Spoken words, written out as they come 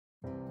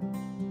What?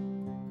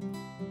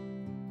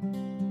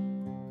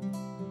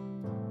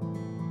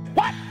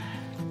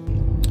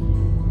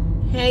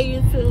 Hey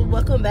YouTube,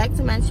 welcome back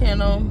to my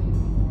channel.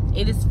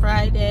 It is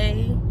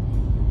Friday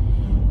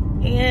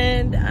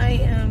and I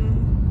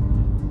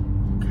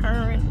am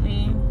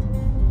currently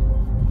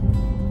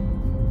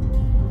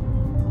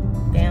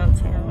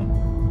downtown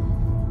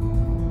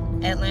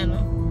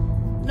Atlanta.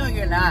 No,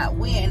 you're not.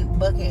 We in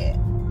Buckhead.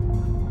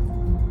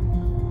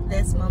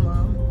 That's my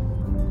mom.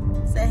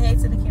 Say hey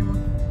to the camera.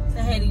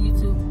 Say hey to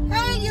YouTube.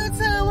 Hey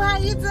YouTube, how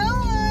you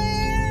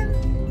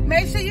doing?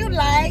 Make sure you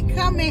like,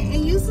 comment,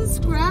 and you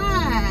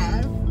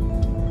subscribe.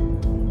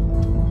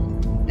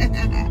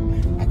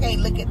 I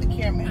can't look at the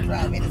camera and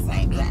drive at the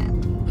same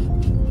time.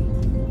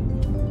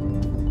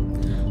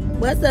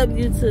 What's up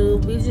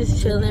YouTube? We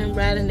just chilling,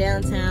 riding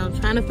downtown,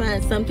 trying to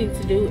find something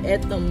to do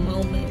at the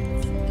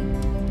moment.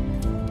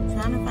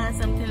 Trying to find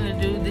something to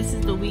do. This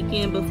is the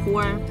weekend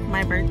before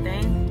my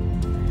birthday.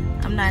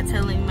 I'm not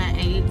telling my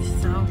age,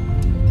 so.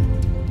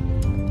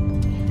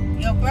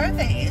 Your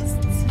birthday is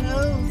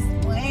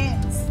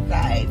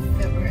Wednesday,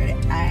 February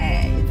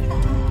 8th.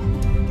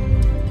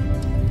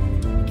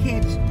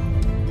 Catch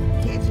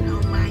it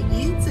on my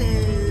YouTube.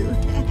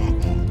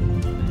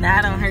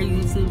 Not on her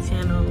YouTube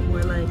channel,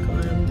 more like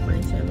on my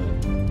channel.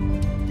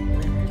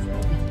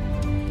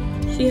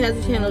 She has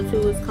a channel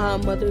too, it's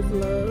called Mother's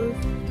Love.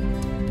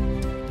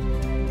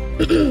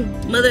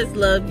 Mother's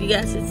Love, you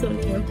guys should tune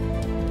in.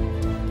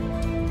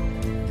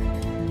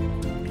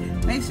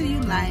 Make sure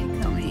you like,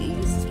 comment, and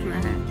you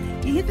subscribe.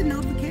 And hit the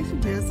notification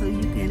bell so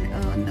you can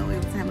know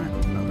every time I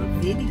upload a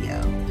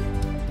video.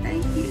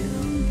 Thank you.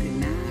 Good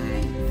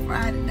night.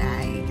 Friday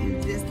night.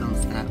 And just don't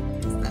stop.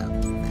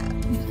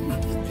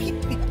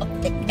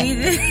 We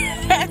just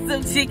had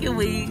some chicken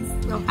wings,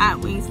 some hot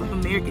wings from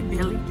American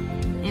Deli.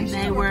 And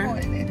they were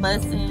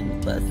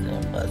busting. They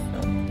were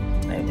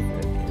really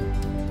good.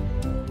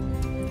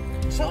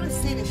 Show the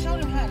city. Show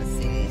them how the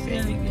city is.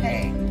 Really good.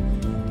 Hey.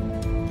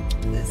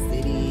 The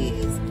city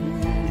is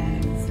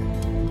nice.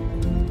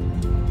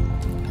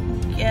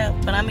 Yeah,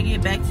 but I'm gonna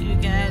get back to you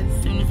guys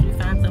as soon as we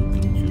find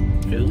something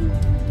to do.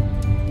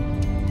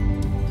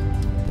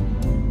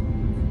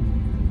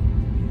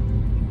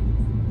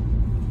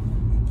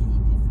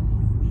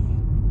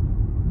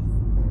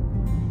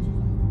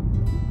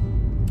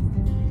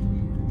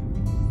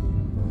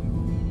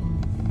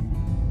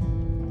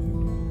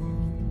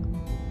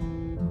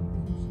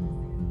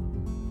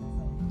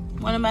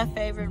 One of my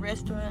favorite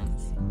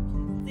restaurants.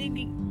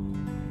 We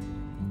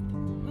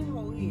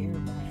hold here,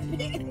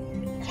 everybody.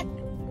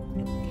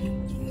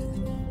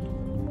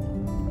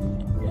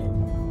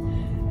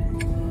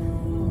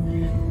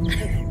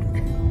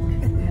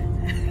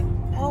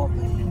 Oh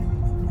man.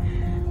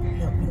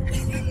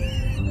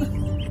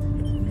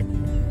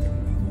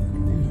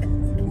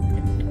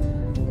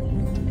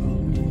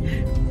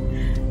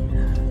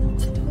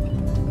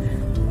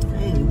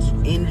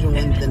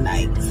 Enjoying the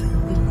night.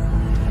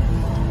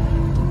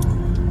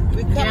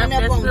 We're coming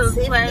up on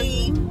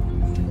Tiffany.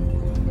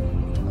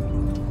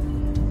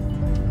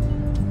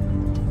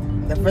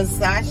 The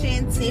Versace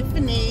and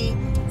Tiffany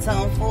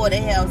Tom Ford, they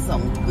have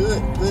some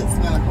good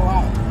smelling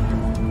cologne.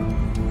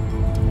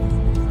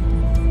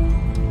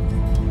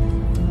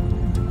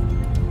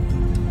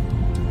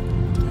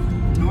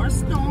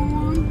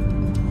 Northstone.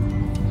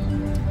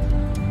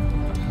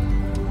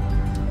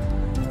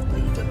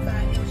 Where you can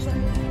find your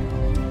Chanel.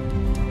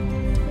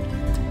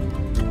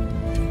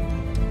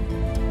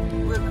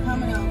 We're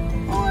coming up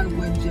on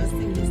where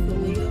Justin used to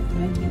live,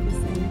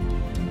 Magnificent,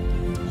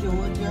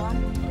 Georgia.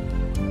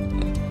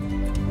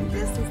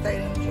 Justin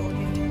stayed in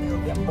Georgia, he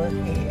lived in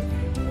Buckhead.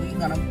 We're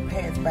gonna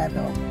pass by the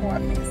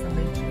apartments and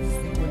let you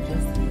see where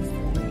Justin used to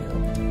live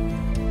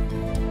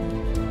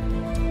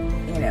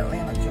in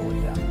Atlanta,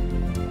 Georgia.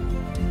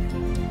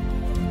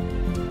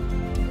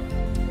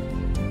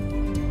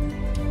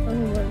 Oh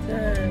my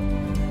God.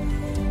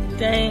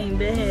 Dang,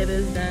 they had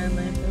us dying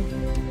like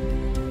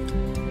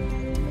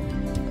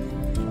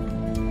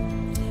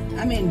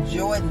I'm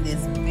enjoying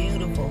this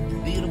beautiful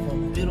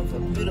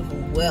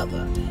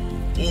weather.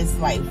 It's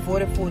like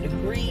 44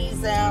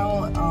 degrees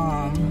out.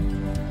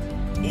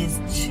 It's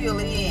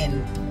chilly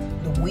and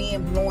the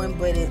wind blowing,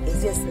 but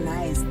it's just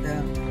nice.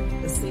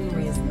 The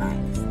scenery is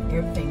nice.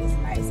 Everything is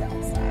nice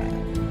outside.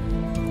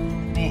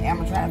 Man, I'm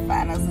gonna try to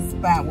find us a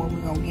spot where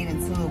we're gonna get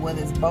into it,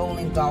 whether it's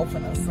bowling,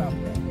 golfing, or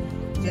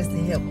something, just to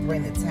help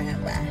bring the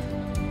time by.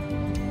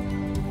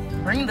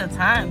 bring the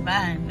time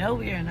by. No,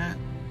 we are not.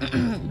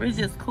 We're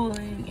just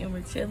cooling and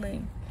we're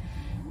chilling.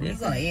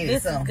 This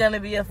is gonna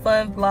be a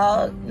fun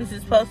vlog. This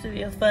is supposed to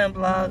be a fun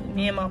vlog.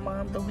 Me and my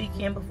mom the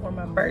weekend before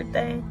my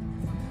birthday.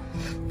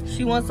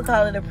 She wants to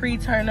call it a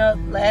pre-turn up.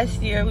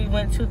 Last year we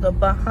went to the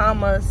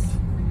Bahamas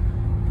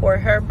for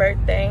her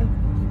birthday.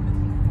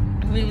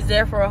 We was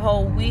there for a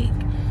whole week.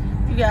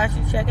 You guys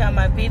should check out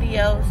my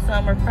videos.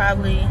 Some are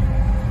probably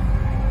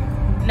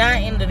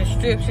not in the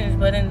descriptions,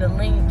 but in the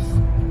links.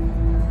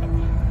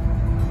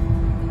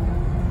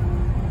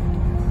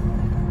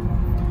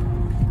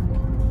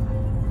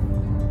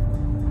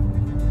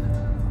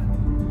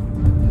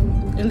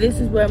 And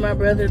this is where my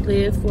brother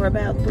lived for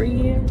about 3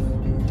 years.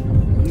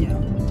 Yeah.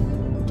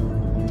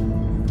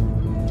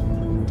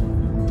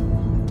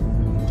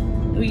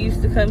 We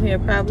used to come here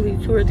probably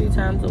 2 or 3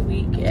 times a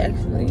week,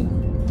 actually.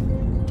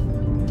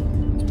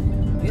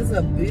 It's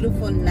a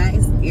beautiful,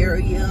 nice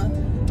area.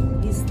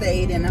 He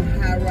stayed in a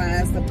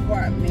high-rise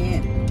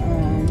apartment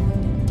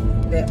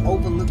that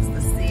overlooks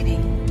the city.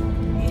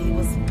 And he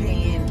was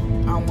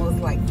paying almost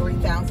like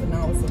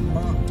 $3,000 a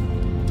month.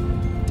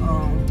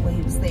 Where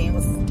he was staying,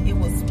 it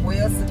was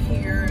well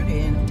secured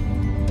and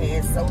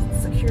had social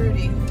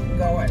security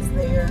guards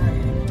there.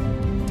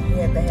 And he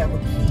had to have a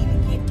key to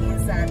get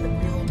inside the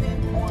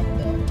building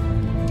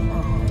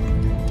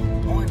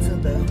onto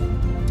the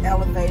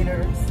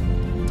elevators.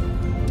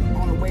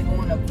 On the way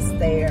going up the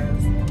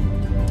stairs,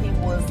 he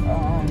was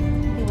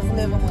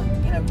living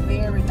in a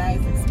very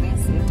nice,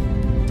 expensive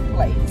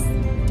place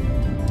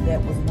that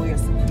was well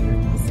secured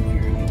with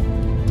security.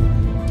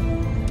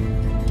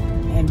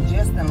 And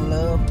Justin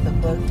loved the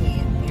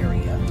Buckhead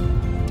area.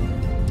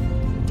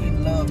 He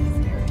loved this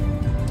area.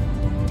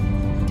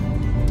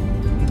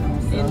 You know,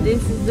 so. And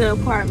this is the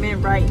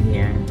apartment right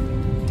here.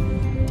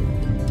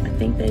 I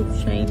think they've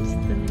changed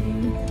the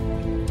name.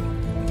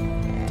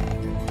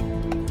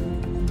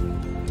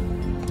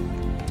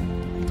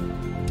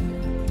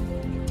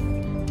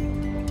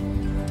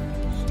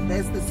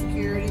 That's the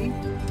security.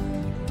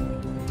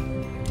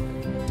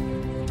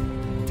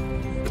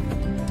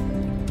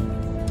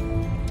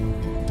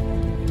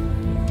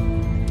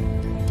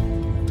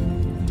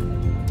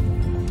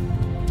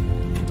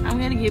 I'm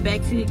gonna get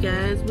back to you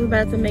guys. We're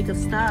about to make a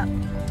stop.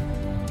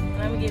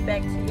 And I'm gonna get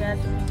back to you guys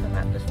when we come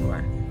out the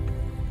store.